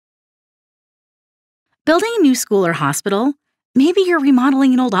Building a new school or hospital? Maybe you're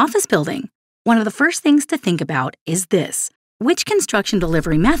remodeling an old office building. One of the first things to think about is this. Which construction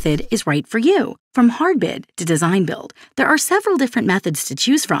delivery method is right for you? From hard bid to design build, there are several different methods to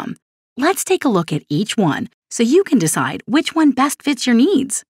choose from. Let's take a look at each one so you can decide which one best fits your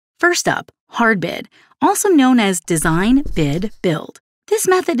needs. First up, hard bid, also known as design, bid, build. This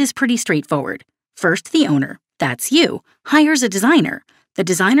method is pretty straightforward. First, the owner, that's you, hires a designer. The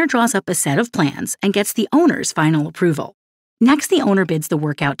designer draws up a set of plans and gets the owner's final approval. Next, the owner bids the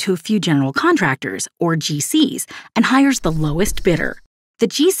work out to a few general contractors, or GCs, and hires the lowest bidder. The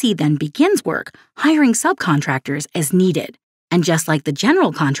GC then begins work, hiring subcontractors as needed. And just like the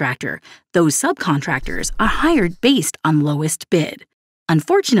general contractor, those subcontractors are hired based on lowest bid.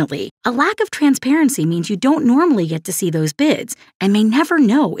 Unfortunately, a lack of transparency means you don't normally get to see those bids and may never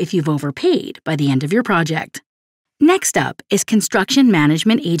know if you've overpaid by the end of your project. Next up is Construction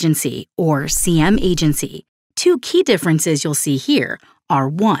Management Agency, or CM agency. Two key differences you'll see here are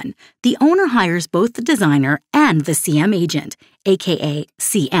 1. The owner hires both the designer and the CM agent, aka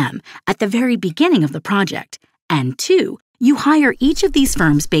CM, at the very beginning of the project, and 2. You hire each of these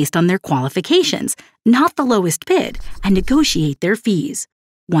firms based on their qualifications, not the lowest bid, and negotiate their fees.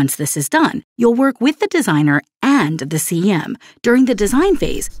 Once this is done, you'll work with the designer and the CM during the design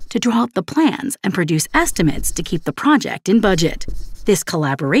phase to draw up the plans and produce estimates to keep the project in budget. This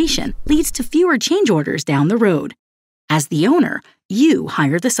collaboration leads to fewer change orders down the road. As the owner, you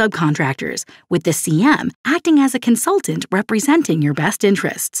hire the subcontractors, with the CM acting as a consultant representing your best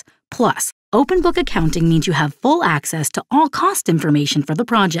interests. Plus, open book accounting means you have full access to all cost information for the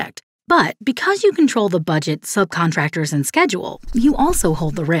project. But because you control the budget, subcontractors, and schedule, you also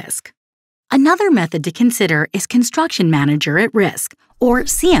hold the risk. Another method to consider is Construction Manager at Risk, or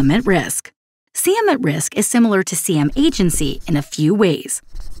CM at Risk. CM at Risk is similar to CM agency in a few ways.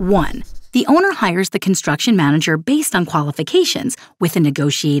 1. The owner hires the construction manager based on qualifications with a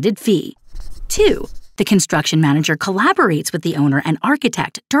negotiated fee. 2. The construction manager collaborates with the owner and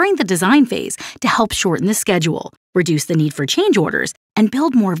architect during the design phase to help shorten the schedule, reduce the need for change orders, and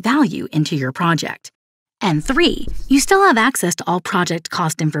build more value into your project. And 3. You still have access to all project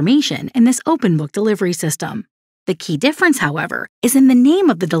cost information in this open book delivery system. The key difference, however, is in the name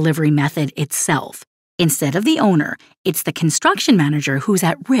of the delivery method itself. Instead of the owner, it's the construction manager who's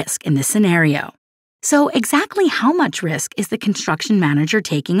at risk in this scenario. So exactly how much risk is the construction manager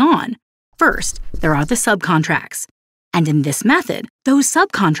taking on? First, there are the subcontracts. And in this method, those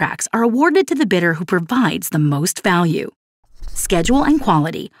subcontracts are awarded to the bidder who provides the most value. Schedule and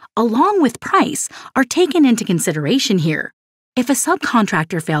quality, along with price, are taken into consideration here. If a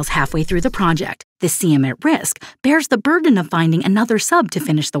subcontractor fails halfway through the project, the CM at Risk bears the burden of finding another sub to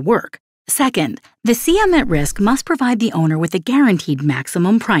finish the work. Second, the CM at Risk must provide the owner with a guaranteed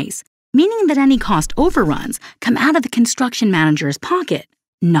maximum price, meaning that any cost overruns come out of the construction manager's pocket,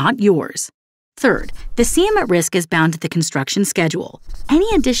 not yours. Third, the CM at Risk is bound to the construction schedule.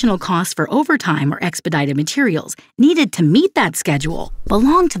 Any additional costs for overtime or expedited materials needed to meet that schedule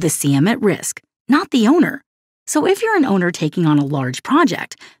belong to the CM at Risk, not the owner. So if you're an owner taking on a large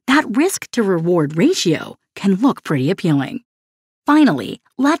project, that risk-to-reward ratio can look pretty appealing. Finally,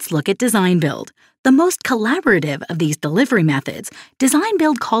 let's look at design build. The most collaborative of these delivery methods, design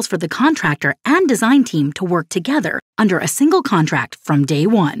build calls for the contractor and design team to work together under a single contract from day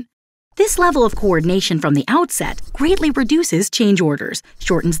one. This level of coordination from the outset greatly reduces change orders,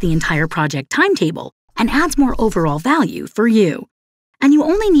 shortens the entire project timetable, and adds more overall value for you. And you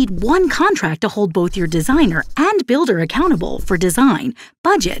only need one contract to hold both your designer and builder accountable for design,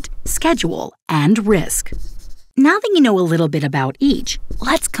 budget, schedule, and risk. Now that you know a little bit about each,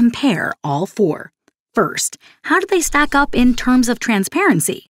 let's compare all four. First, how do they stack up in terms of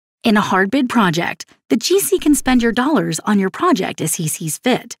transparency? In a hard bid project, the GC can spend your dollars on your project as he sees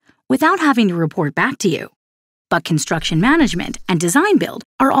fit, without having to report back to you. But construction management and design build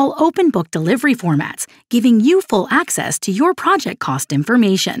are all open book delivery formats, giving you full access to your project cost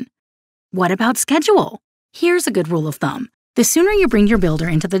information. What about schedule? Here's a good rule of thumb. The sooner you bring your builder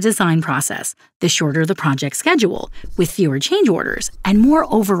into the design process, the shorter the project schedule, with fewer change orders and more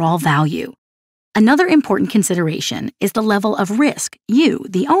overall value. Another important consideration is the level of risk you,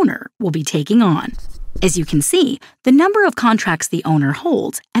 the owner, will be taking on. As you can see, the number of contracts the owner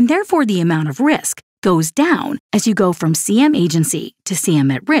holds, and therefore the amount of risk, goes down as you go from CM agency to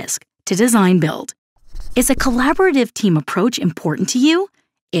CM at Risk to design build. Is a collaborative team approach important to you?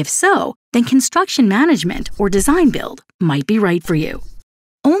 If so, then construction management or design build might be right for you.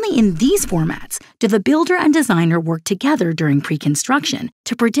 Only in these formats do the builder and designer work together during pre-construction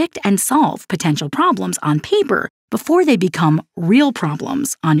to predict and solve potential problems on paper before they become real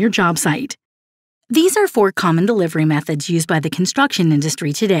problems on your job site. These are 4 common delivery methods used by the construction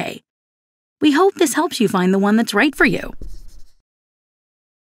industry today. We hope this helps you find the one that's right for you.